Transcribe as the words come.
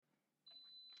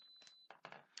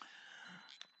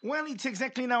Well, it's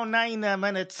exactly now 9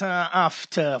 minutes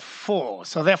after 4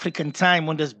 South African time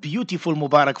on this beautiful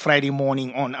Mubarak Friday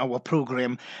morning on our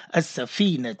program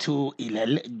Assafinatu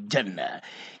Illal, Jannah.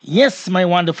 Yes, my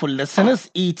wonderful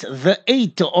listeners, it's the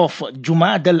 8th of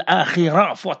Jumad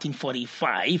al-Akhirah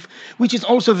 1445, which is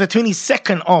also the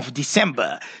 22nd of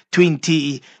December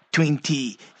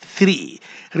 2023.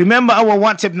 Remember, our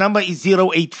WhatsApp number is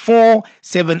 084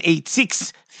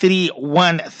 786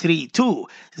 3132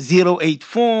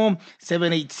 084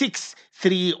 786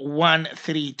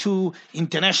 3132.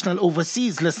 International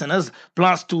overseas listeners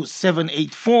plus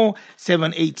 2784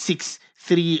 786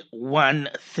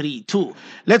 3132.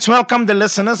 Let's welcome the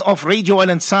listeners of Radio Al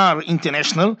Ansar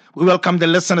International. We welcome the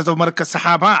listeners of Markaz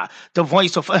Sahaba, the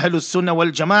voice of Ahlus Sunnah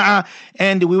wal Jama'ah,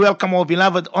 and we welcome our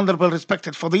beloved, honorable,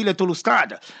 respected Fadilatul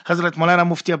Ustad, Hazrat Moulana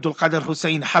Mufti Abdul Qadir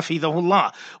Hussein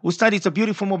Hafidahullah. Ustad, it's a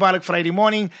beautiful Mubarak Friday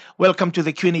morning. Welcome to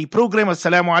the Q&A program.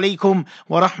 Assalamu alaikum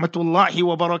wa rahmatullahi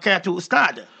wa barakatuh,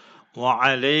 Ustad.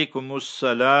 وعليكم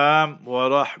السلام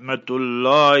ورحمة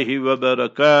الله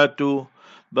وبركاته.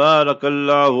 بارك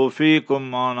الله فيكم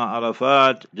Moulana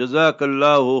Arafat.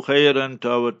 Jazakallahu khairan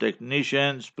to our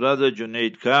technicians, Brother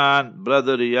Junaid Khan,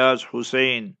 Brother Riyaz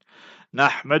Hussein.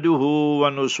 نحمده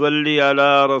ونصلي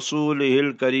على رسوله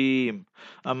الكريم.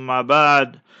 أما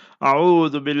بعد.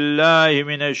 أعوذ بالله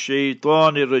من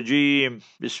الشيطان الرجيم.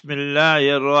 بسم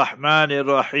الله الرحمن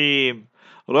الرحيم.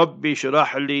 رب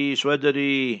اشرح لي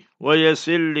صدري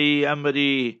ويسر لي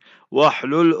أمري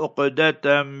واحلل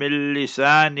عقدة من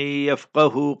لساني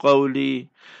يفقه قولي.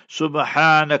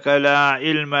 سبحانك لا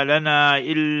علم لنا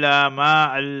إلا ما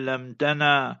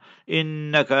علمتنا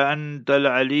إنك أنت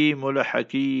العليم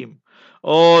الحكيم.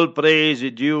 All praise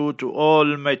is due to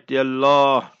Almighty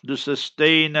Allah, the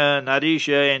sustainer,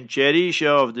 nourisher and cherisher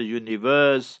of the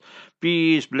universe.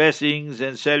 Peace, blessings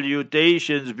and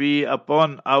salutations be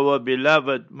upon our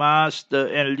beloved Master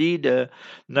and Leader,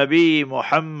 Nabi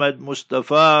Muhammad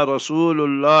Mustafa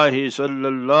Rasulullah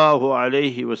sallallahu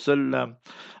alayhi wasallam.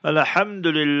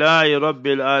 Alhamdulillahi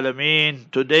Rabbil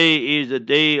Alameen. Today is the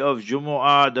day of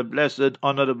Jumu'ah, the blessed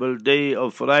honorable day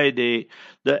of Friday,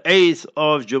 the 8th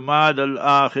of Jumad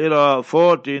al-Akhirah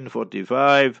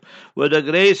 1445. With the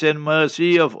grace and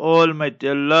mercy of Almighty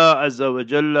Allah Azza wa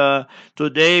Jalla,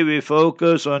 today we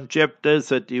focus on chapter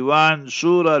 31,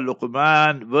 Surah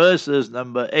Luqman, verses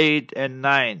number 8 and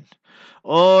 9.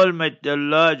 Almighty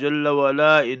Allah Jalla wa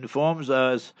Ala informs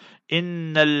us,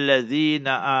 Innal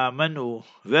ladhina amanu.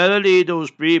 Verily those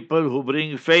people who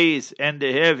bring faith and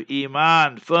they have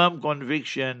iman, firm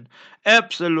conviction,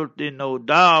 absolutely no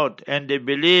doubt, and they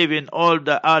believe in all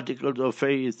the articles of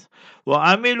faith.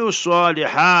 Wa amilu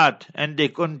salihat, and they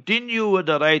continue with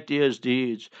the righteous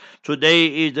deeds. Today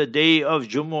is the day of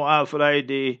Jumu'ah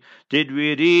Friday. Did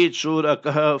we read Surah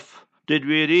Kahf? Did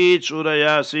we read Surah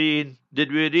Yasin?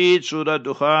 Did we read Surah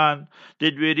Dukhan?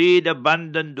 Did we read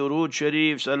abundant Durood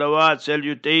Sharif, salawat,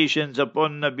 salutations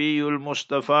upon Nabiul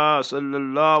Mustafa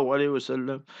sallallahu alayhi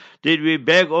wasallam? Did we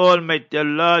beg Almighty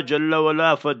Allah Jalla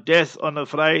wala for death on a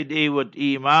Friday with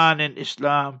Iman and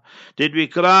Islam? Did we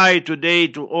cry today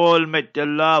to Almighty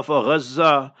Allah for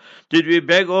Gaza? Did we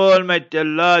beg Almighty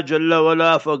Allah Jalla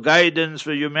wala for guidance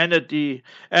for humanity?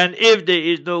 And if there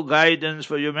is no guidance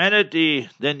for humanity,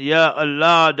 then Ya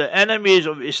Allah, the enemies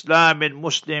of Islam and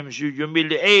Muslims, you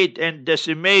humiliate and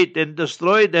decimate and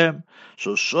destroy them.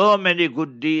 So many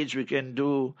good deeds we can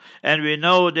do. And we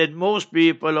know that most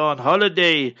people are on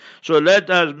holiday. So let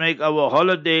us make our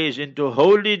holidays into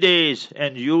holy days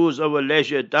and use our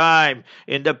leisure time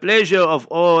in the pleasure of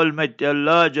Almighty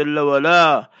Allah Jalla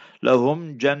wala.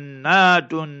 Lahum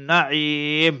Jannatun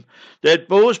Na'im. That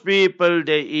most people,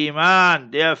 their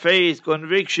iman, their faith,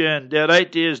 conviction, their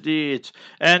righteous deeds,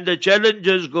 and the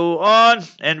challenges go on,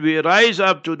 and we rise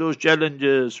up to those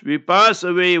challenges. We pass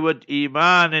away with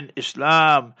iman and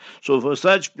Islam. So for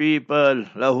such people,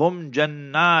 Lahum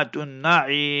Jannatun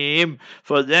Na'im,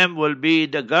 for them will be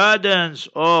the gardens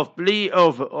of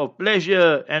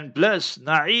pleasure and bliss,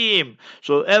 Na'im.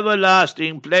 So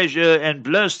everlasting pleasure and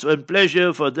bliss and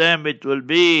pleasure for them it will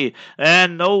be,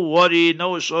 and no worry,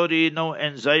 no sorry, no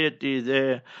anxiety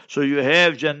there. So you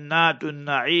have Jannatul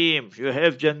Na'im, you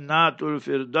have Jannatul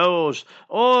Firdaus.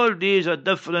 All these are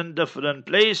different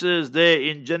places there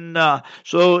in Jannah.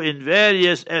 So in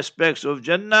various aspects of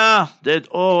Jannah, that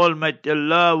Almighty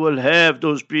Allah will have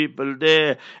those people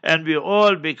there, and we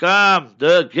all become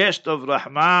the guest of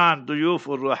Rahman,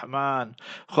 Duyufur Rahman.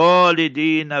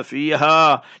 Khalidina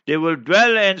fiha. They will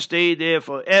dwell and stay there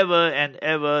forever and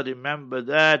ever. Remember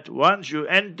that. Once you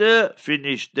enter,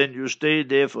 finish, then you stay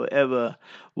there forever.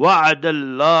 وَعَدَ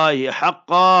اللَّهِ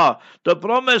حَقًّا. The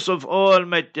promise of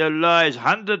Almighty Allah is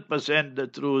 100% the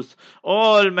truth.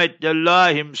 Almighty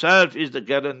Allah Himself is the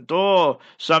guarantor.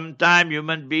 Sometime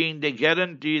human beings, they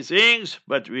guarantee things,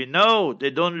 but we know they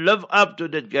don't live up to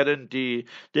that guarantee.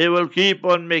 They will keep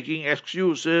on making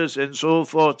excuses and so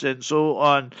forth and so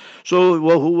on. So,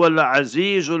 وَهُوَ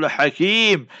الْعَزِيزُ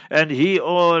الْحَكِيمُ. And He,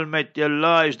 Almighty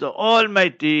Allah, is the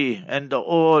Almighty and the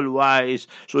All-Wise.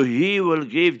 So He will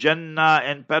give Jannah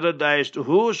and paradise to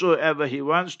whosoever He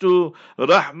wants to,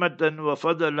 rahmatan wa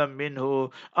fadlan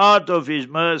minhu, out of His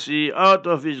mercy, out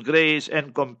of His grace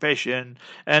and compassion.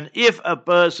 And if a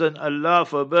person, Allah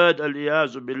forbid,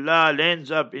 aliyazu billah,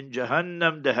 lands up in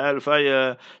Jahannam, the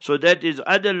hellfire, so that is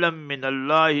adalam min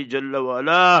Allahi jalla wa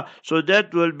ala. So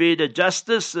that will be the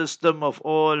justice system of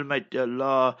Almighty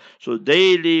Allah. So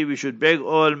daily we should beg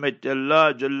Almighty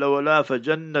Allah jalla wa ala for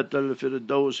Jannat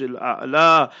al-Firdaus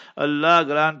al-A'la. Allah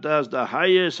grant us the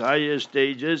highest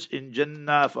stages in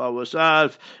Jannah for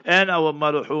ourselves and our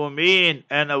marhumeen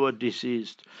and our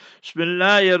deceased.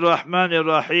 Bismillahir Rahmanir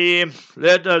Rahim.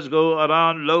 Let us go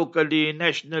around locally,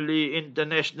 nationally,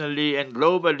 internationally and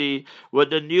globally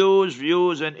with the news,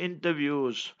 views and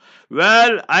interviews.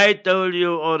 Well, I told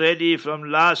you already from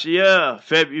last year,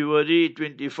 February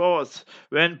 24th,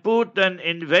 when Putin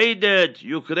invaded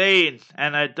Ukraine,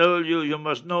 and I told you, you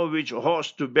must know which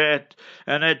horse to bet,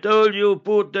 and I told you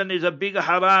Putin is a big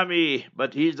harami,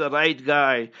 but he's the right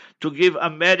guy to give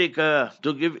America,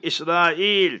 to give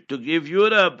Israel, to give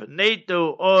Europe,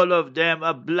 NATO, all of them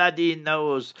a bloody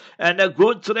nose and a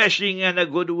good thrashing and a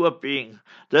good whooping.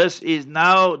 This is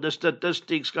now the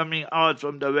statistics coming out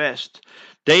from the West.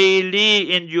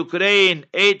 Daily in Ukraine,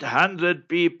 800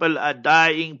 people are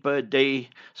dying per day.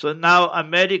 So now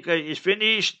America is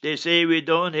finished. They say we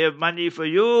don't have money for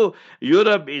you.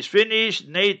 Europe is finished.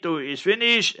 NATO is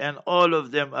finished. And all of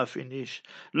them are finished.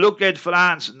 Look at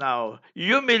France now.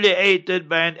 Humiliated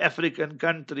by an African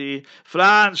country.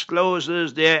 France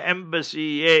closes their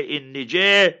embassy here in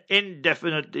Niger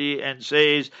indefinitely and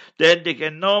says that they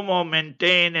can no more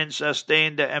maintain and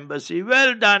sustain the embassy.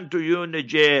 Well done to you,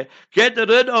 Niger. Get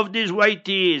rid of these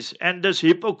whiteys and these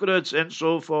hypocrites and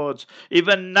so forth.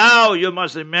 Even now, you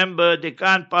must remember they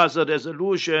can't pass a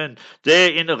resolution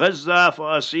there in Gaza for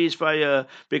a ceasefire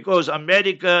because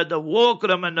America, the war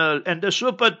criminal and the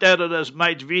super terrorist,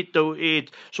 might veto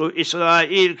it. So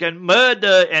Israel can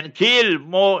murder and kill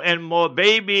more and more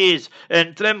babies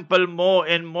and trample more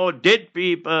and more dead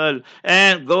people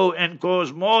and go and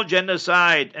cause more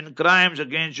genocide and crimes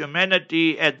against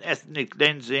humanity and ethnic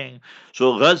cleansing.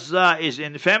 So Gaza is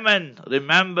in famine.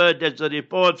 Remember, that's a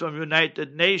report from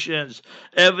United Nations.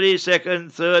 Every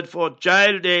second, third, fourth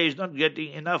child there is not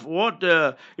getting enough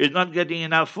water, is not getting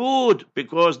enough food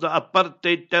because the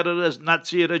apartheid terrorist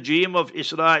Nazi regime of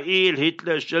Israel,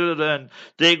 Hitler's children,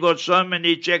 they got so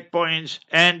many checkpoints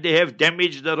and they have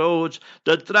damaged the roads.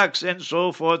 The trucks and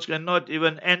so forth cannot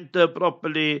even enter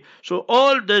properly. So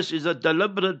all this is a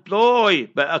deliberate ploy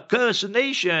by a cursed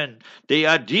nation.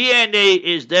 Their DNA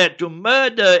is there to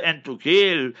murder and to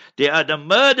kill. They are the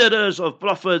murderers of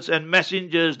prophets and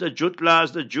messengers, the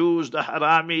Jutlas, the Jews, the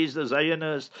Haramis, the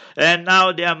Zionists, and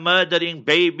now they are murdering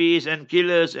babies and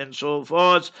killers and so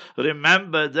forth.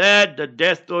 Remember that the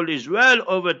death toll is well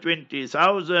over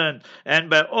 20,000, and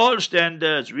by all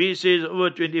standards, we say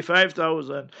over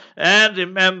 25,000. And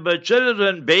remember,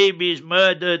 children, babies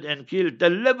murdered and killed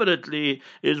deliberately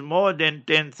is more than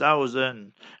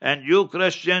 10,000. And you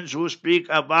Christians who speak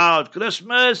about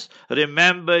Christmas,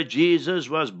 remember Jesus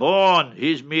was born.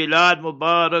 His Milad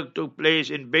Mubarak took place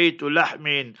in Baytul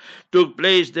Lahmin, took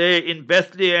place there in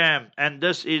Bethlehem, and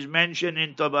this is mentioned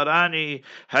in Tabarani,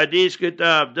 Hadith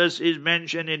Kitab, this is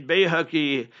mentioned in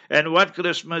Bayhaqi. And what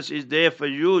Christmas is there for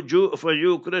you, for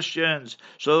you Christians?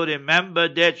 So remember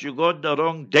that you got the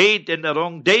wrong date and the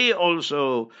wrong day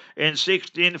also. In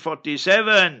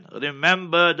 1647,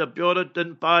 remember the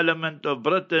Puritan Parliament of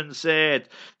Britain said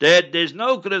that there's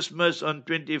no Christmas on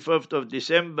 25th of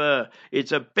December.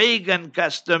 It's a pagan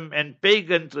custom and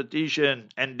pagan tradition,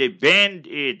 and they banned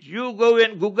it. You go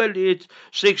and Google it,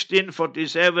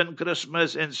 1647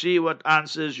 Christmas, and see what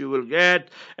answers you will get.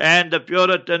 And the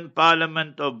Puritan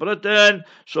Parliament of Britain.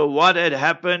 So what had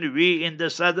happened? We in the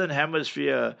southern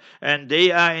hemisphere, and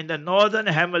they are in the northern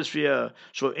hemisphere.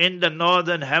 So in the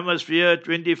northern hemisphere,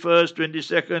 21st,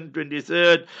 22nd,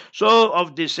 23rd, so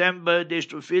of December, they used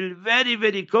to feel very,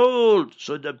 very cold.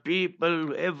 So the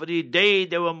people every every day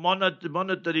they were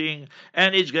monitoring,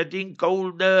 and it's getting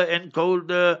colder and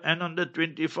colder, and on the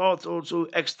 24th also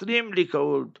extremely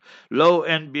cold. Lo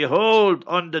and behold,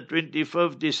 on the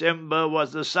 25th December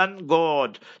was the sun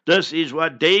god. This is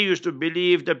what they used to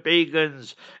believe, the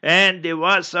pagans, and there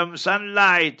was some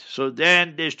sunlight, so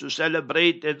then they used to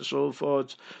celebrate and so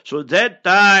forth. So that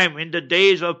time, in the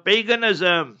days of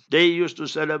paganism, they used to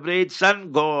celebrate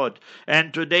sun god,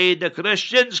 and today the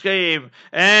Christians came,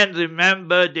 and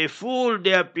remember, they fooled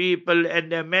their people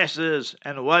and their masses,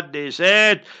 and what they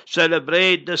said,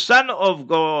 celebrate the Son of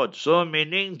God, so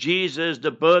meaning Jesus, the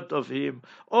birth of him.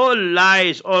 All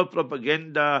lies, all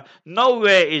propaganda.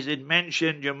 Nowhere is it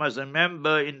mentioned, you must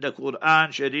remember, in the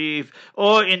Quran Sharif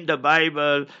or in the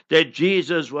Bible that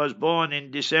Jesus was born in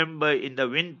December in the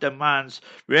winter months.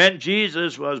 When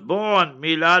Jesus was born,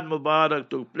 Milad Mubarak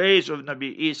took place of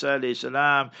Nabi Isa alayhi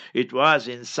salam. It was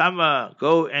in summer.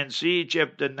 Go and see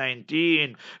chapter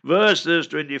 19, verses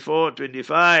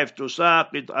 24-25.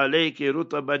 Tusaqit alayki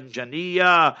rutaban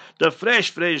janiyya. The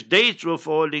fresh dates were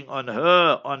falling on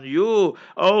her, on you.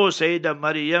 Oh, Sayyidah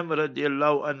Maryam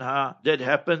radiallahu anha, that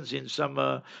happens in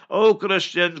summer. Oh,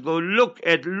 Christians, go look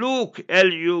at Luke,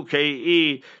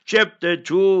 Luke, chapter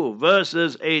 2,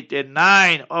 verses 8 and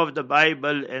 9 of the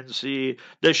Bible and see.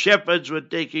 The shepherds were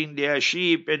taking their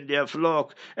sheep and their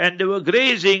flock, and they were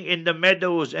grazing in the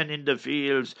meadows and in the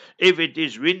fields. If it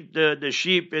is winter, the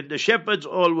sheep and the shepherds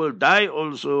all will die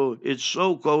also. It's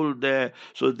so cold there.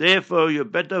 So therefore, you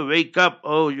better wake up.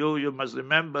 Oh, you must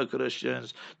remember,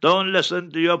 Christians. Don't listen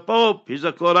to your Pope. He's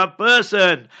a corrupt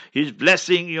person. He's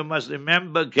blessing, you must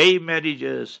remember, gay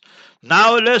marriages.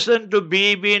 Now listen to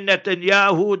Bibi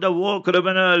Netanyahu, the war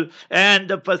criminal, and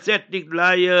the pathetic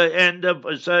liar, and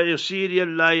the serial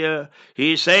liar.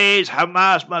 He says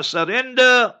Hamas must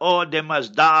surrender or they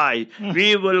must die.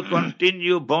 We will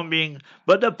continue bombing.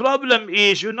 But the problem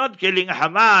is you're not killing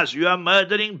Hamas. You are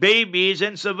murdering babies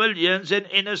and civilians and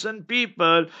innocent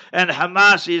people. And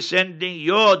Hamas is sending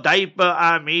your diaper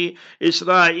army,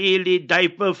 Israeli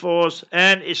diaper force,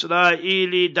 and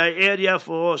Israeli diarrhea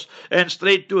force, and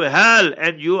straight to hell.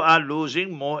 And you are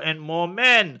losing more and more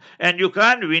men. And you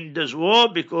can't win this war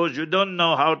because you don't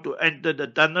know how to enter the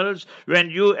tunnels. When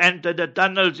you enter the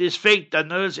tunnels, it's fake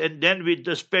tunnels, and then we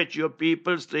dispatch your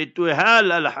people straight to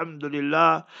hell.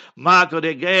 Alhamdulillah. Mark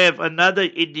Regev, another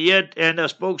idiot and a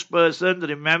spokesperson,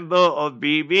 remember, of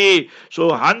BB.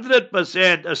 So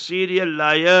 100% a serial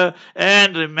liar,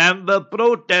 and remember,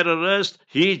 pro-terrorist.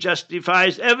 He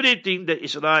justifies everything the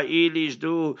Israelis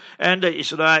do and the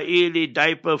Israeli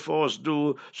diaper force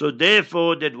do. So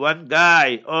therefore, that one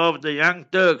guy of the Young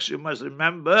Turks, you must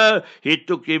remember, he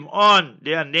took him on.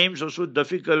 Their names are so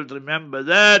difficult, remember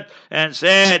that, and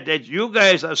said that you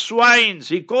guys are swines.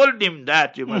 He called him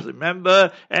that, you must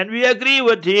remember, and we agree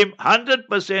with him.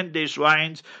 100% they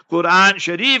swines. Quran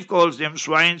Sharif calls them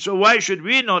swines, so why should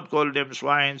we not call them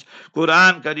swines?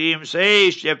 Quran Kareem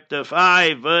says, chapter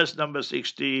 5, verse number 60,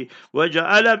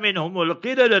 وَجَعَلَ مِنْهُمُ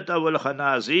الْقِرَدَةَ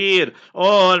وَالْخَنَازِيرَ.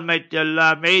 Almighty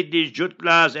Allah made these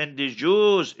Jutlas and these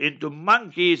Jews into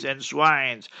monkeys and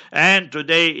swines. And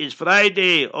today is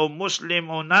Friday. O Muslim,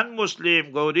 O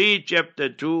non-Muslim, go read chapter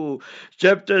 2,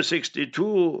 chapter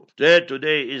 62. There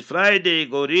today is Friday.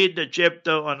 Go read the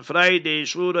chapter on Friday,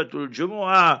 Suratul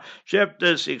Jumu'ah,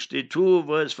 chapter 62,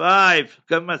 verse 5.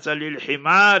 كَمَثَلِ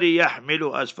الْحِمَارِ يَحْمِلُ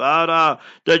أَسْفَارًا.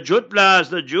 The Jutlas,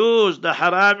 the Jews, the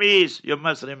Haramis, you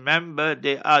must remember,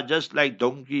 they are just like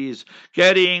donkeys,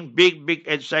 carrying big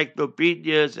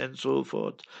encyclopedias and so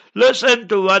forth. Listen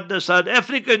to what the South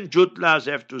African Jutlas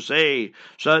have to say.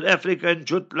 South African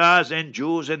Jutlas and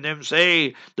Jews and them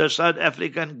say the South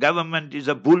African government is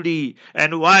a bully,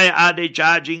 and why are they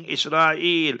charging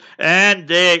Israel and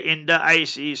they're in the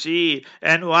ICC,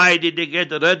 and why did they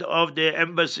get rid of their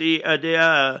embassy,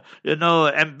 their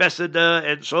ambassador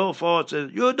and so forth.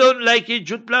 You don't like it,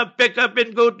 Jutla, pack up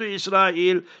and go to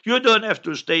Israel. You don't have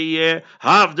to stay here.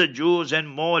 Half the Jews and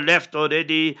more left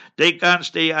already. They can't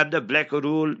stay under black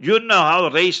rule. You know how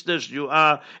racist you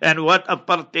are and what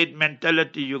apartheid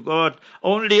mentality you got.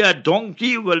 Only a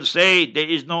donkey will say there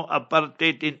is no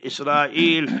apartheid in Israel.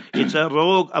 It's a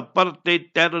rogue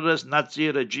apartheid terrorist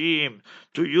Nazi regime.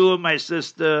 To you, my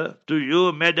sister, to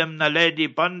you, Madam Naledi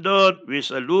Pandor, we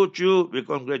salute you, we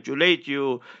congratulate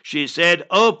you. She said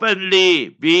openly,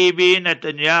 Bibi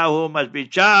Netanyahu must be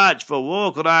charged for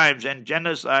war crimes and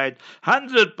genocide.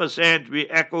 100% we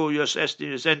echo your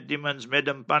sentiments,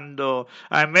 Madam Pandor.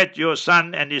 I met your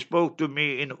son and he spoke to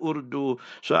me in Urdu.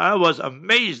 So I was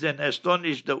amazed and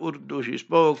astonished the Urdu he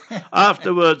spoke.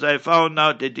 Afterwards, I found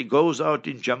out that he goes out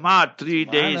in Jamaat 3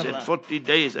 days and 40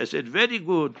 days. I said, very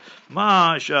good.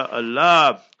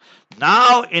 MashaAllah.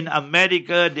 Now in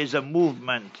America there's a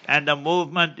movement, and the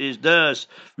movement is this: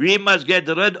 we must get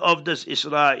rid of this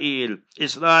Israel.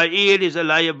 Israel is a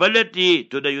liability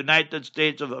to the United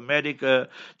States of America.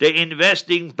 They're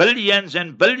investing billions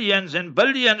and billions and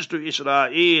billions to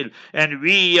Israel, and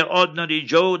we, ordinary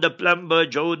Joe the plumber,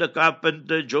 Joe the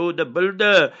carpenter, Joe the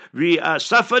builder, we are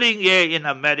suffering here in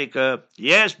America.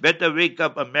 Yes, better wake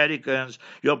up, Americans.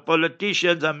 Your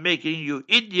politicians are making you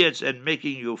idiots and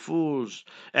making you fools.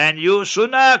 And you,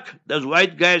 Sunak, those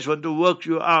white guys want to work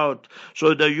you out.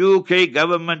 So the UK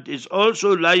government is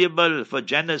also liable for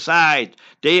genocide.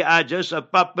 They are just a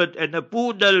puppet and a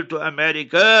poodle to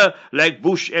America, like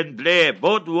Bush and Blair,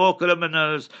 both war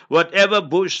criminals. Whatever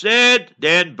Bush said,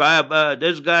 then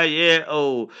this guy here,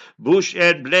 Bush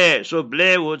and Blair. So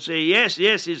Blair would say, yes,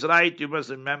 he's right, you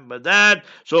must remember that.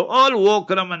 So all war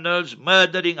criminals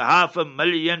murdering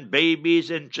 500,000 babies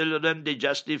and children, they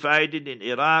justified it in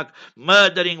Iraq.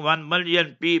 Murdering 1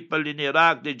 million people in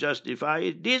Iraq, they justify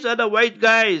it. These are the white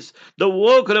guys, the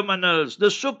war criminals,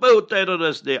 the super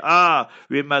terrorists they are.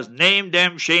 We must name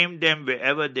them, shame them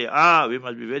wherever they are. We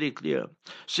must be very clear.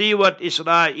 See what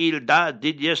Israel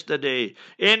did yesterday.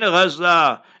 In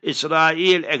Gaza,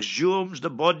 Israel exhumes the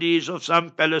bodies of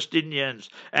some Palestinians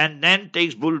and then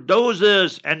takes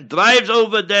bulldozers and drives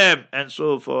over them and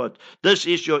so forth. This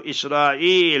is your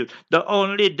Israel, the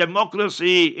only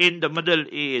democracy in the Middle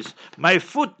East. My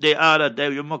foot, they are a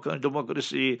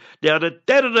democracy. They are a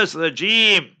terrorist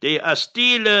regime. They are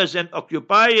stealers and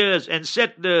occupiers and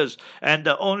settlers. And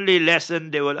the only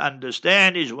lesson they will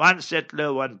understand is one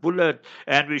settler, one bullet.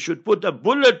 And we should put a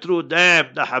bullet through them,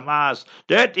 the Hamas.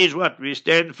 That is what we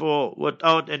stand for,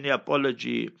 without any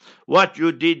apology. What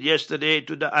you did yesterday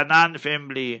to the Annan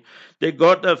family. They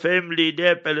got a family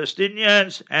there,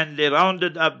 Palestinians, and they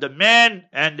rounded up the men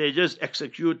and they just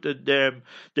executed them.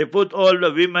 They put all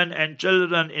the women and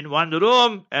children in one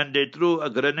room and they threw a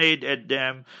grenade at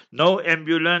them. No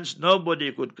ambulance,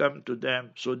 nobody could come to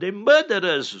them. So they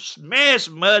murderers, mass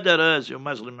murderers, you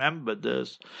must remember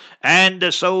this. And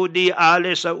the Saudi Al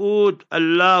Saud,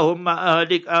 Allahumma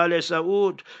ahlik Al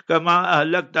Saud, kama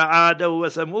ahlakta Ada wa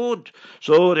Samud.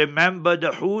 So remember the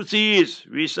Houthis,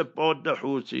 we support the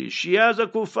Houthis. Shias are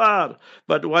kuffar,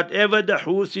 but whatever the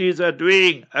Houthis are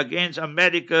doing against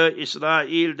America,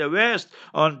 Israel, the West,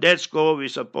 on that score we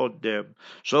support them.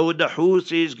 So the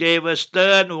Houthis gave a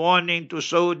stern warning to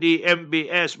Saudi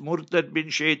MBS Murtad bin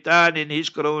Shaitan and his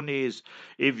cronies.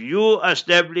 If you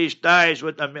establish ties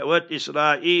with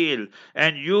Israel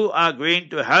and you are going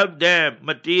to help them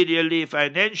materially,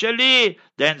 financially,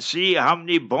 then see how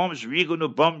many bombs we're going to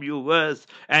bomb you with.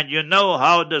 And you know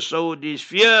how the Saudis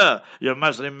fear. You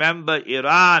must remember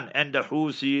Iran and the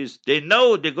Houthis. They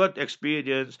know, they got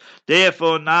experience.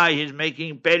 Therefore now he's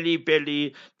making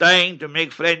peli, trying to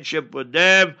make friendship with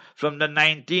them. From the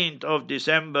 19th of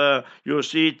December, you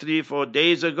see 3-4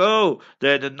 days ago,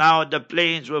 that now the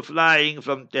planes were flying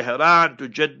from Tehran to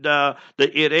Jeddah.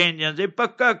 The Iranians, they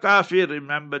pakka kafir,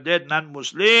 remember that,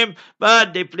 non-Muslim,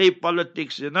 but they play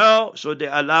politics, so they're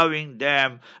allowing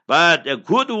them. But a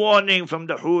good warning from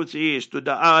the Houthis to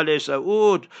the Al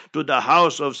Saud, to the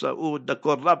House of Saud, the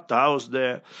corrupt house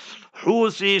there.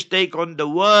 Houthis take on the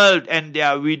world and they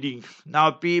are winning. Now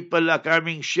people are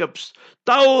coming ships,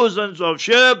 thousands of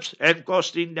ships, and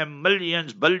costing them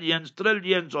millions, billions,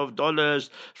 trillions of dollars.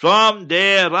 From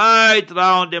there right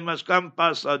round, they must come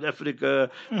past South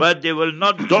Africa, but they will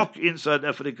not dock in South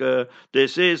Africa. They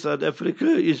say South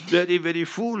Africa is very, very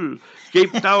full.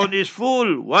 Cape Town is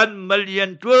full. 1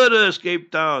 million tourists, Cape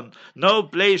Town. No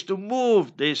place to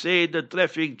move. They say the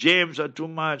traffic jams are too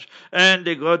much, and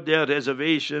they got their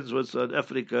reservations with South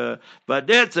Africa. But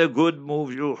that's a good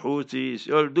move, you Houthis.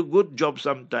 You'll do good job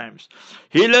sometimes.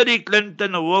 Hillary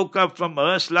Clinton woke up from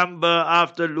her slumber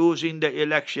after losing the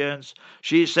elections.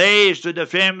 She says to the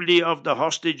family of the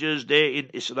hostages there in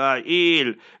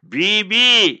Israel,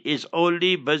 Bibi is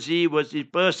only busy with his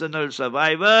personal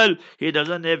survival. He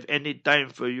doesn't have any time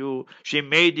for you. She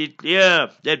made it clear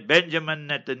that Benjamin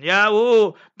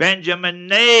Netanyahu, Benjamin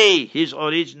Ney, his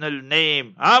original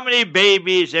name. How many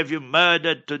babies have you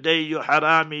murdered today, you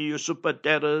harami, you super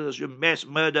terrorist, you mass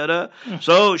murderer?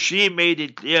 So she made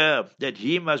it clear that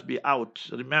he must be out.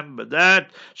 Remember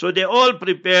that. So they're all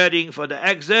preparing for the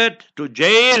exit to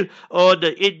jail, or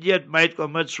the idiot might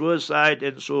commit suicide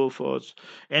and so forth.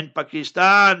 In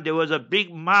Pakistan, there was a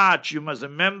big march. You must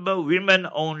remember, women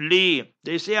only.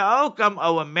 They say, how come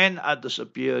our men are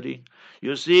disappearing?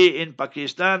 You see, in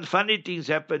Pakistan, funny things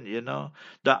happen,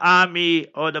 The army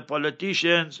or the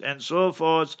politicians and so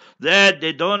forth, that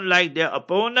they don't like their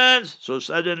opponents, so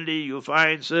suddenly you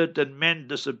find certain men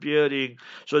disappearing.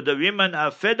 So the women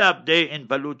are fed up there in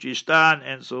Balochistan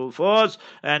and so forth,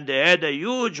 and they had a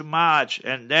huge march,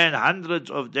 and then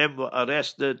hundreds of them were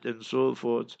arrested and so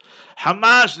forth.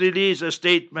 Hamas released a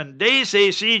statement. They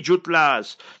say, see,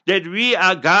 Jutlas, that we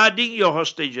are guarding your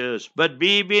hostages, but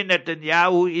Bibi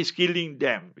Netanyahu is killing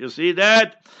them. You see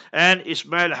that? And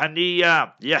Ismail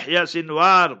Haniya, Yahya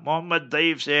Sinwar, Muhammad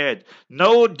Daif said,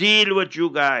 no deal with you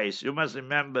guys. You must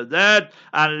remember that,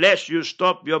 unless you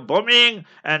stop your bombing,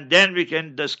 and then we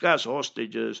can discuss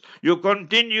hostages. You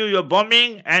continue your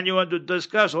bombing and you want to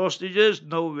discuss hostages?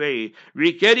 No way.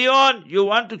 We carry on. You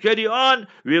want to carry on?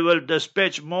 We will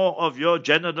dispatch more of your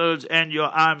generals and your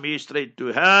army straight to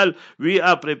hell. We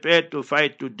are prepared to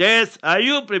fight to death. Are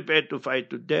you prepared to fight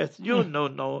to death? You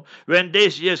no. When they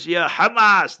say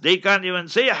Hamas, they can't even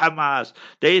say Hamas.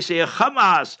 They say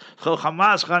Hamas. So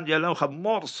Hamas can't yell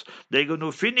Hamas. They're going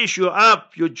to finish you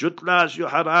up, you Jutlas, you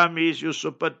Haramis, you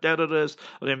super terrorists.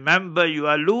 Remember, you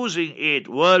are losing it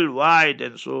worldwide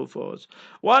and so forth.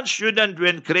 One student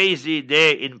went crazy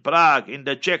there in Prague, in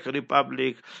the Czech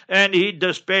Republic, and he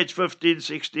dispatched 15,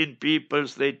 16 people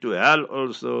straight to hell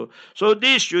also. So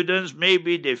these students,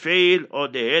 maybe they failed, or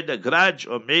they had a grudge,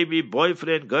 or maybe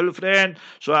boyfriend, girlfriend.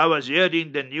 So I was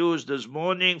hearing the news this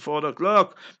morning, 4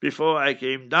 o'clock, before I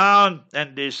came down,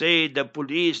 and they say the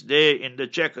police there in the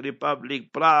Czech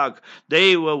Republic, Prague,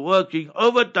 they were working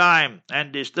overtime,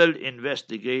 and they're still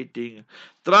investigating.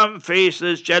 Trump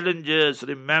faces challenges,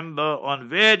 remember, on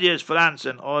various fronts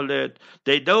and all that.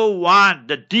 They don't want,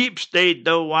 the deep state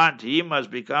don't want he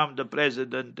must become the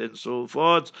president and so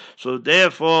forth. So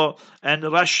therefore, and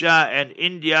Russia and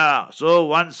India, so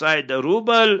one side the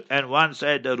ruble and one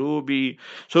side the rupee.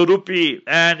 So rupee,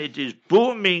 and it is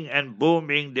booming and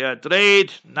booming their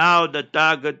trade. Now the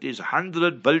target is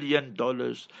 $100 billion.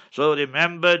 So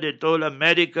remember, they told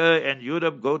America and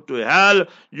Europe, go to hell.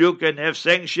 You can have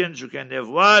sanctions, you can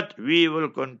have what? We will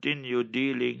continue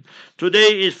dealing.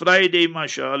 Today is Friday,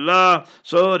 mashallah.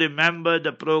 So remember,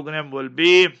 the program will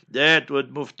be that with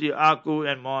Mufti Aku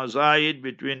and Muazzayid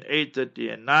between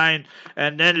 8:30 and 9.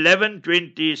 And then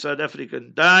 11:20 South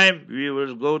African time, we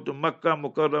will go to Makkah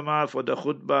Mukarramah for the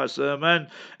khutbah sermon.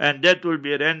 And that will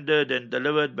be rendered and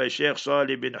delivered by Sheikh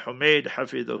Salih bin Humaid,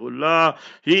 Hafidhullah.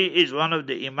 He is one of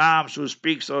the Imams who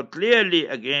speaks out clearly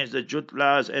against the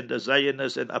Jutlas and the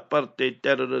Zionists and apartheid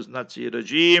terrorist Nazi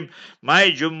regime.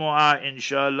 My Jumu'ah,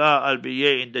 inshallah, I'll be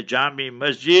here in the Jami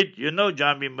Masjid. You know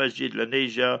Jami Masjid,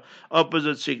 Lanesia,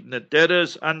 opposite Signet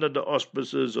Terrace, under the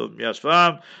auspices of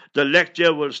Miasfam. The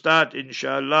lecture will start,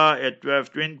 inshallah, at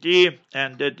 12:20,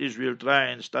 and that is, we'll try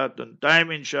and start on time,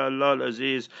 inshallah,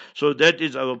 Aziz. So that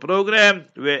is our program.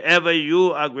 Wherever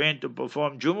you are going to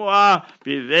perform Jumu'ah,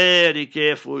 be very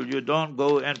careful. You don't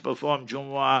go and perform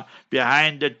Jumu'ah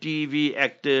behind the TV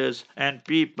actors and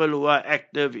people who are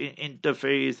active in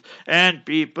interfaith and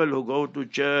people who go to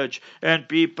church and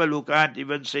people who can't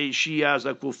even say Shias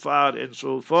are kuffar and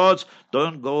so forth.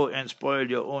 Don't go and spoil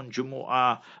your own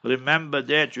Jumu'ah. Remember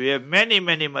that we have many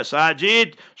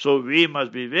masajid, so we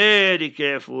must be very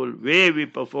careful where we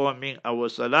performing our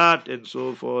salat and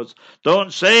so forth.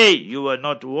 Don't say you were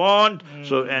not warned,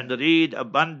 so and read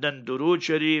abundant durood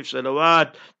sharif,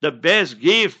 salawat, the best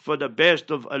gift for the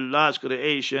best of Allah's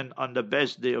creation on the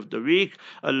best day of the week.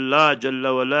 Allah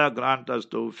Jalla wala grant us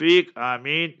tawfiq.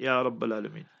 Ameen. Ya Rabbal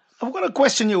Alameen. I've got a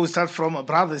question here, Ustad, from a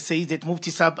brother. Says that, Mufti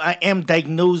Sahib, I am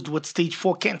diagnosed with stage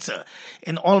 4 cancer,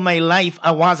 and all my life I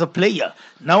was a player.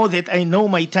 Now that I know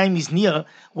my time is near,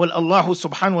 will Allah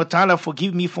subhanahu wa ta'ala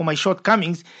forgive me for my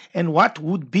shortcomings? And what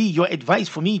would be your advice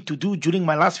for me to do during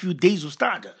my last few days,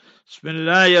 Ustad?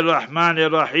 Bismillahir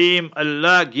Rahmanir Rahim.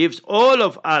 Allah gives all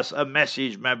of us a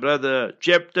message, my brother.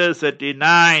 Chapter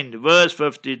 39, verse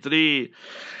 53.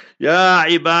 يا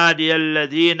عبادي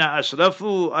الذين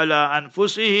أسرفوا على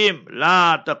أنفسهم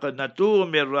لا تقنطوا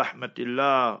من رحمة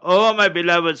الله. Oh my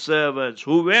beloved servants,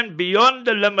 who went beyond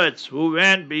the limits, who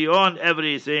went beyond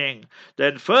everything,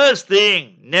 then first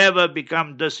thing, never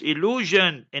become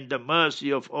disillusioned in the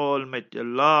mercy of Almighty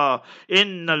Allah.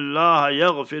 Inna Allah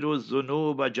yaghfiru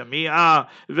dhunuba jami'a.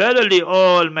 Verily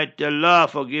Almighty Allah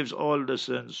forgives all the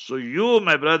sins. So you,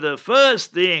 my brother,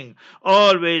 first thing,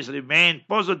 always remain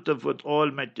positive with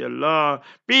Almighty Allah. Allah.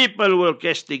 People will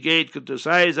castigate,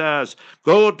 criticize us.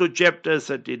 Go to chapter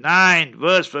 39,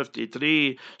 verse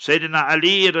 53. Sayyidina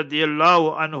Ali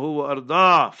radiallahu anhu wa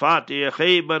arda, Fatih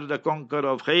Khaybar, the conqueror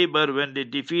of Khaybar, when they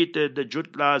defeated the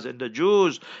Jutlas and the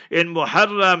Jews in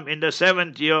Muharram in the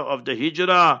 7th year of the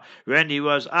Hijrah, when he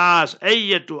was asked,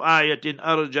 Ayyatu ayatin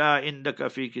arja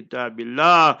indaka fi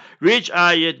kitabillah, which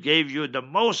ayat gave you the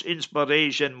most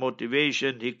inspiration,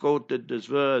 motivation? He quoted this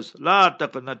verse, La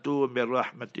taqnatu min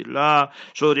rahmatillah.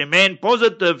 So remain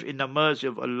positive in the mercy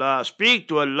of Allah. Speak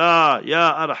to Allah,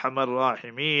 Ya Arhamar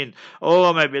Rahimeen.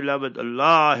 Oh my beloved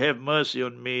Allah, have mercy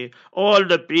on me. All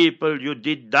the people you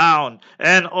did down,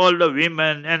 and all the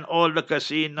women, and all the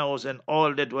casinos, and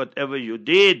all that whatever you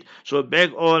did. So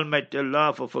beg Almighty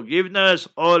Allah for forgiveness.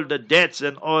 All the debts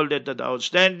and all that are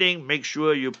outstanding, make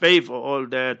sure you pay for all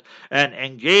that, and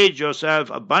engage yourself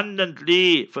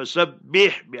abundantly.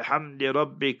 فَسَبِّحْ بِحَمْدِ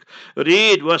رَبِّكَ.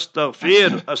 Read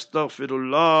wastaghfir,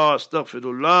 astaghfirullah,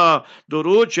 astaghfirullah,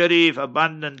 Durood Sharif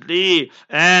abundantly,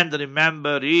 and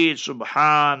remember, read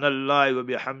Subhanallah wa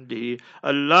bihamdihi.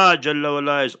 Allah Jalla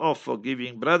wala is of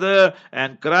forgiving, brother,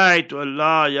 and cry to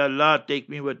Allah, Ya Allah, take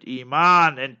me with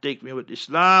Iman and take me with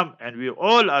Islam. And we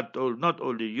all are told, not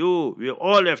only you, we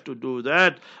all have to do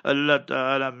that. Allah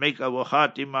Ta'ala make our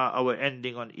khatima, our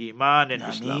ending on Iman and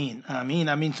Islam. Ameen,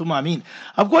 Ameen, Summa Ameen.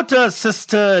 I've got a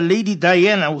sister, Lady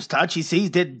Diana Ustad. She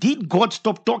says that did God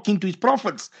stop talking to his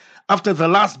prophets after the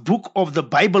last book of the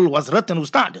Bible was written,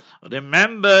 Ustad?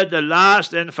 Remember, the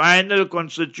last and final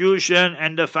constitution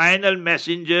and the final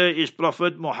messenger is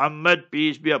Prophet Muhammad,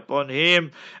 peace be upon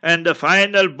him, and the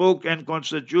final book and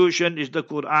constitution is the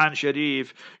Quran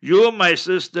Sharif. You, my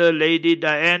sister, Lady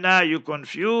Diana, you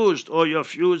confused, or your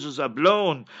fuses are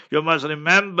blown. You must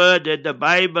remember that the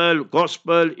Bible,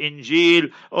 Gospel, Injil,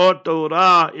 or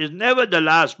Torah is never the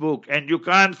last book, and you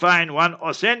can't find one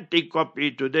authentic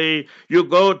copy today. You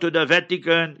go to the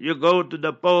Vatican, you go to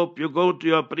the Pope, you go to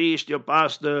your priest, your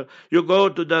pastor, you go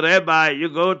to the rabbi, you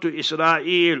go to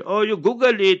Israel, or you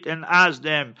Google it and ask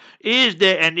them, is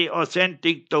there any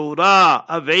authentic Torah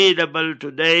available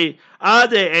today? Are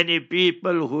there any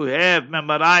people who have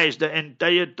memorized the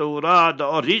entire Torah, the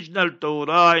original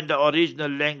Torah in the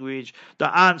original language?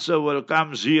 The answer will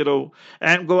come zero.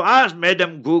 And go ask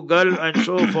Madam Google and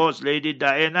so forth, Lady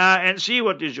Diana, and see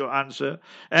what is your answer.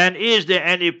 And is there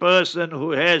any person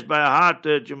who has by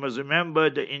hearted, you must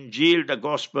remember, the Injil, the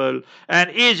Gospel,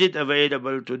 and is it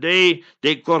available today?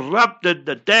 They corrupted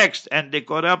the text and they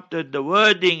corrupted the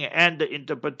wording and the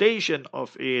interpretation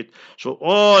of it. So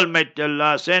Almighty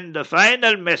Allah send the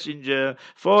final messenger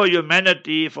for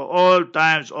humanity, for all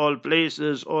times, all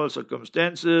places, all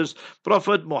circumstances,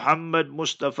 Prophet Muhammad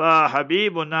Mustafa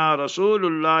Habibuna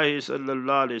Rasulullah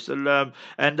sallallahu alaihi wasallam,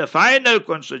 and the final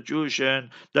constitution,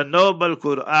 the noble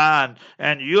Quran.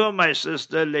 And you, my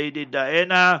sister, Lady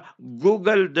Diana,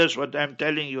 Google this, what I'm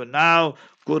telling you now.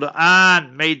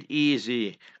 Quran made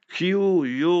easy.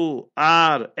 Quran,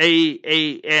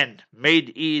 made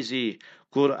easy.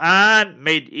 Quran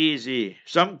made easy.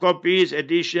 Some copies,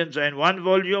 editions are in 1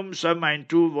 volume, some are in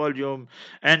 2 volume.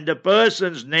 And the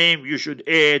person's name you should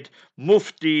add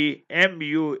Mufti,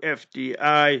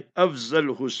 M-U-F-T-I,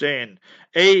 Afzal Hoosen,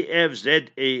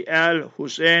 A-F-Z-A-L,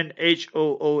 Hoosen,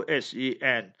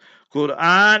 H-O-O-S-E-N.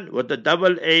 Quran with the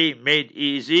double A made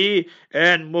easy,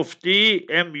 and Mufti,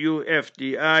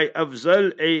 M-U-F-T-I,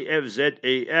 Afzal,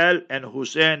 A-F-Z-A-L, and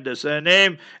Hoosen, the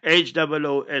surname,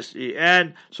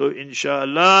 H-O-O-S-E-N. So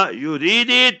inshallah, you read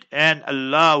it and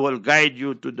Allah will guide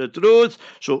you to the truth.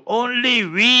 So only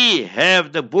we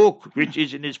have the book which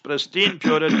is in its pristine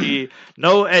purity,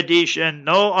 no addition,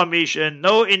 no omission,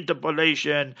 no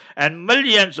interpolation, and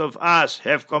millions of us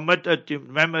have committed to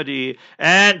memory.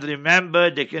 And remember,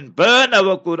 they can burn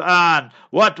our Quran.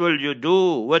 What will you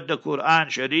do with the Quran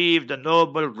Sharif, the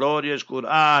noble, glorious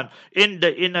Quran, in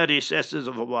the inner recesses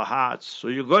of our hearts? So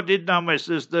you got it now, my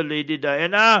sister, Lady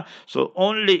Diana. So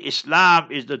only Islam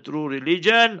is the true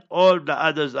religion. All the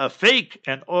others are fake,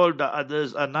 and all the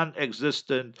others are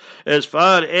non-existent. As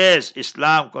far as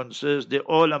Islam concerns, they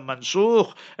all are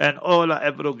mansukh, and all are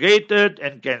abrogated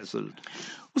and cancelled.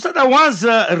 Ustad, I was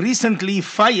recently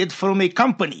fired from a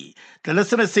company. The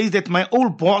listener says that my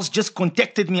old boss just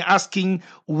contacted me asking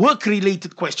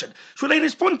work-related question. Should I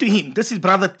respond to him? This is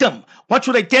Brother Tim. What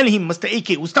should I tell him, Mr.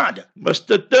 A.K. Ustad?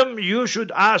 Mr. Tim, you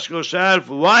should ask yourself,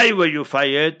 why were you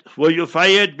fired? Were you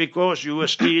fired because you were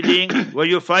stealing? Were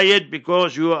you fired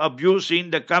because you were abusing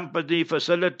the company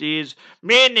facilities?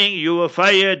 Meaning you were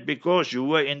fired because you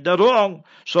were in the wrong.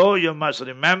 So you must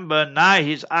remember, now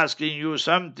he's asking you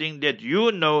something that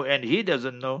you know and he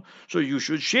doesn't know. So you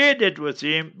should share that with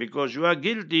him because you are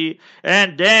guilty,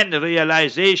 and then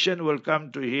realization will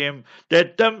come to him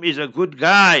that Tim is a good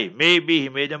guy. Maybe he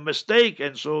made a mistake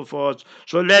and so forth.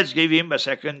 So let's give him a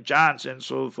second chance and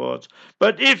so forth.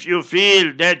 But if you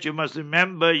feel that, you must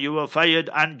remember you were fired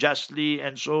unjustly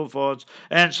and so forth,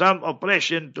 and some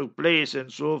oppression took place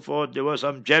and so forth, there was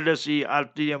some jealousy,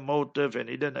 ulterior motive and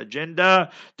hidden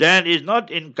agenda, then it's not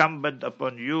incumbent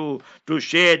upon you to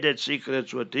share that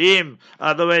secrets with him.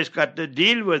 Otherwise, cut the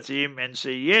deal with him and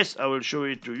say, yes, I will show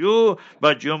it to you,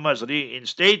 but you must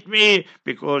reinstate me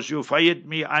because you fired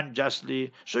me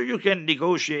unjustly. So you can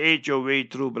negotiate your way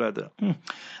through, brother.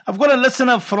 I've got a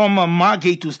listener from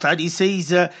Margate to study. He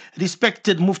says,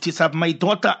 respected Mufti Sahib, my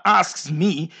daughter asks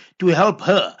me to help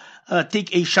her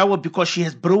take a shower because she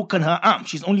has broken her arm.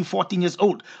 She's only 14 years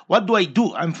old. What do I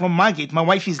do? I'm from Margate. My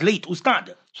wife is late.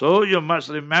 Ustad. So you must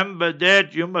remember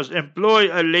that you must employ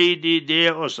a lady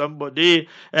there or somebody,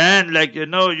 and like you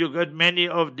got many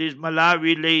of these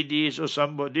Malawi ladies or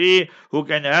somebody who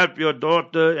can help your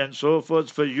daughter and so forth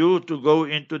for you to go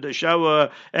into the shower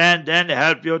and then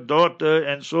help your daughter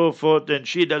and so forth, and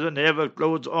she doesn't have her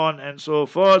clothes on and so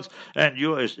forth, and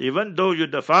you, even though you're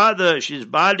the father, she's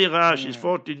baligha, she's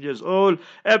 14 years old,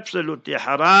 absolutely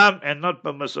haram and not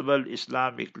permissible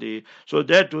Islamically. So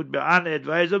that would be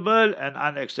unadvisable and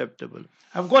unacceptable.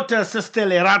 I've got Sister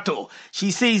Lerato. She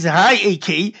says, hi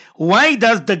AK, why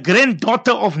does the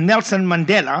granddaughter of Nelson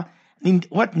Mandela,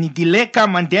 Ndileka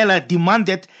Mandela,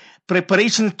 demanded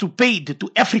preparations to paid to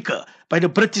Africa by the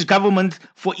British government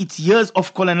for its years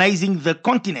of colonizing the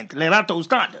continent? Lerato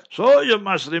Ustad. So you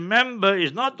must remember,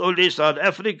 it's not only South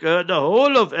Africa, the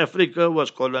whole of Africa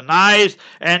was colonized,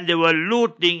 and they were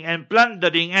looting and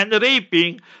plundering and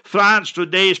raping. France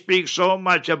today speaks so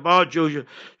much about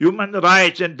human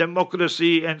rights and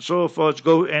democracy and so forth.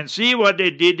 Go and see what they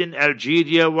did in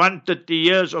Algeria, 130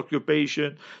 years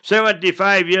occupation,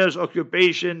 75 years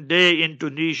occupation there in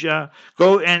Tunisia.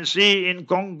 Go and see in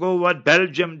Congo what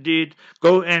Belgium did.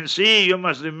 Go and see, you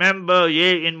must remember,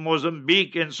 in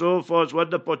Mozambique and so forth,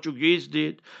 what the Portuguese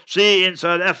did. See in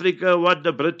South Africa what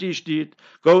the British did.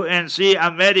 Go and see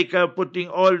America putting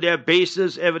all their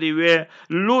bases everywhere,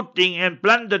 looting and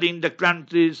plundering the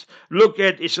countries. Look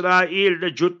at Israel,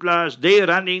 the Jutlas, they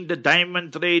running the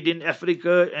diamond trade in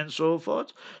Africa and so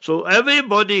forth. So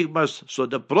everybody must, so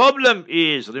the problem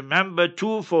is, remember,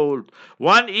 twofold.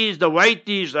 One is the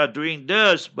whiteys are doing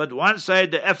this, but one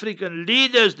side the African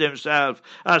leaders themselves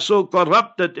are so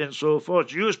corrupted and so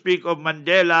forth. You speak of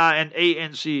Mandela and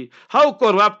ANC. How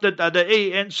corrupted are the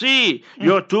ANC?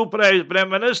 Your two prime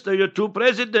minister, your two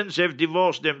presidents have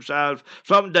divorced themselves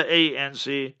from the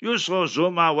ANC. You saw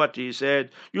Zuma, what he said.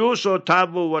 You saw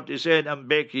Thabo, what he said, and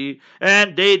Mbeki,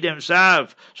 and they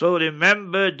themselves. So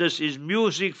remember, this is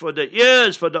music for the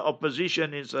ears for the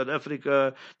opposition in South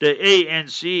Africa. The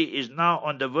ANC is now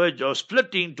on the verge of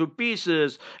splitting to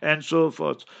pieces and so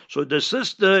forth. So the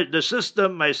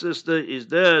system, my sister, is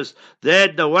this,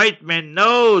 that the white man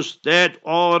knows that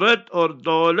aurat or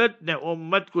daulat ne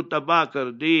ummat ko tabah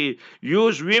kar di.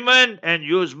 Use women and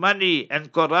use money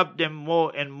and corrupt them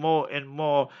more and more and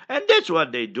more. And that's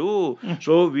what they do.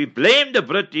 So we blame the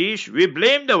British, we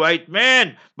blame the white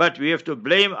man, but we have to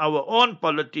blame our own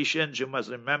politicians. You must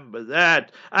remember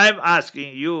that. I'm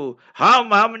asking you, how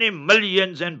many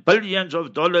millions and billions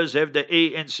of dollars have the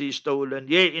ANC stolen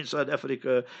here in South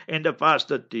Africa in the past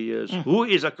 30 years? Who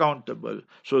is accountable?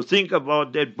 So think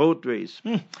about that both ways.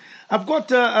 I've got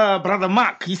Brother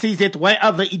Mark. He says that why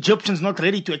are the Egyptians not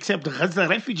ready to accept Gaza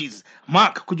refugees?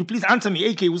 Mark, could you please answer me?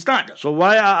 A.K.Hoosen. So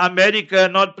why are America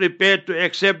not prepared to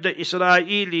accept the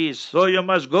Israelis? So you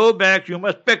must go back, you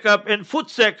must pick up and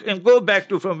footsack and go back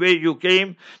to from where you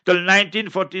came till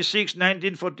 1946,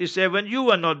 1947. You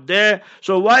were not there.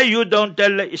 So why you don't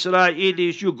tell the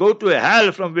Israelis you go to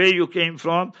hell from where you came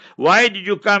from? Why did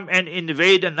you come and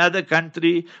invade another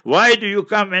country? Why do you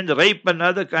come and rape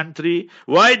another country?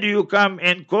 Why do you come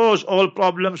and cause all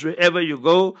problems wherever you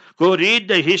go? Go read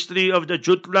the history of the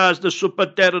Jutlas, the super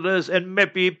terrorists and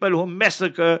people who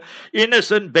massacre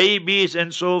innocent babies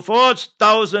and so forth.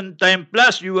 1,000 times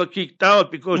plus you were kicked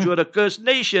out because you are a cursed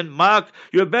nation. Mark,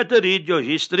 you better read your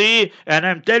history, and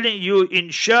I'm telling you,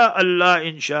 inshallah,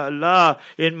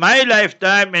 in my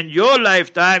lifetime and your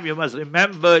lifetime, you must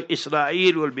remember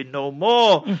Israel will be no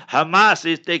more. Hamas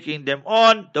is taking them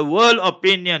on. The world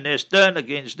opinion has turned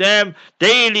against them.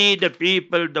 Daily the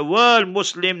people, the world,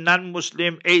 Muslim,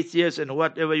 non-Muslim, atheists and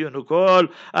whatever you want to call,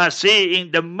 are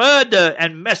seeing the murder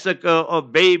and massacre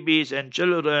of babies and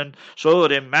children. So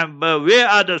remember, where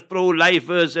are the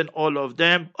pro-lifers and all of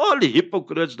them? All the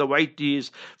hypocrites, the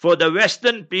whiteys. For the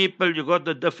Western people, you got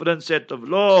a different set of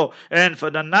law. And for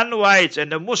the non-whites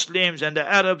and the Muslims and the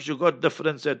Arabs, you got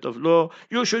different set of law.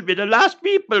 You should be the last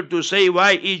people to say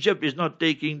why Egypt is not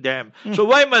taking them. So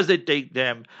why must they take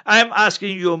them? I am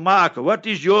asking you, Mark, what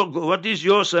is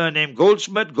your surname?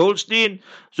 Goldsmith, Goldstein?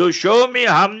 So show me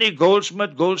how many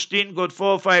Goldsmith, Goldstein got 4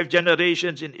 or 5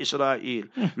 generations in Israel.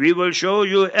 We will show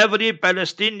you every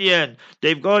Palestinian.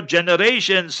 They've got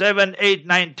generations 7, 8,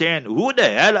 9, 10. Who the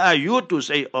hell are you to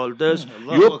say all this?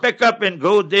 You pick up and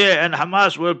go there and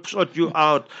Hamas will sort you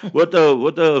out with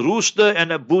a rooster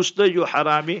and a booster, you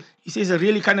harami. He says, I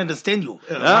really can't understand you.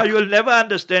 You will never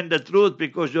understand the truth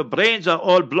because your brains are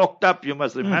all blocked up. You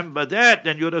must remember that,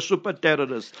 and you're a super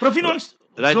terrorist.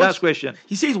 Right, last question.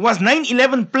 He says, was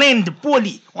 9/11 planned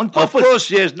poorly on purpose? Of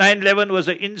course, yes. 9/11 was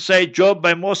an inside job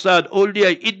by Mossad. Only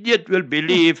an idiot will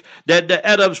believe that the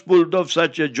Arabs pulled off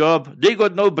such a job. They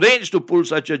got no brains to pull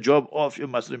such a job off. You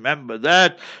must remember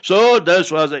that. So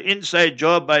this was an inside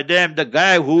job by them. The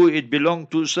guy who it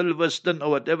belonged to, Silverstone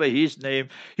or whatever his name,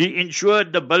 he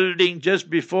insured the building just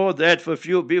before that, for a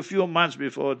few months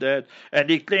before that, and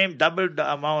he claimed double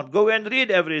the amount. Go and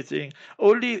read everything.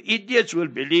 Only idiots will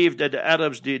believe that the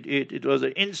Arabs did it. It was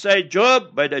an inside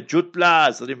job by the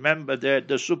Jutlas. Remember that,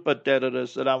 the super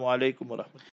terrorists. Assalamu alaikum wa rahmatullah.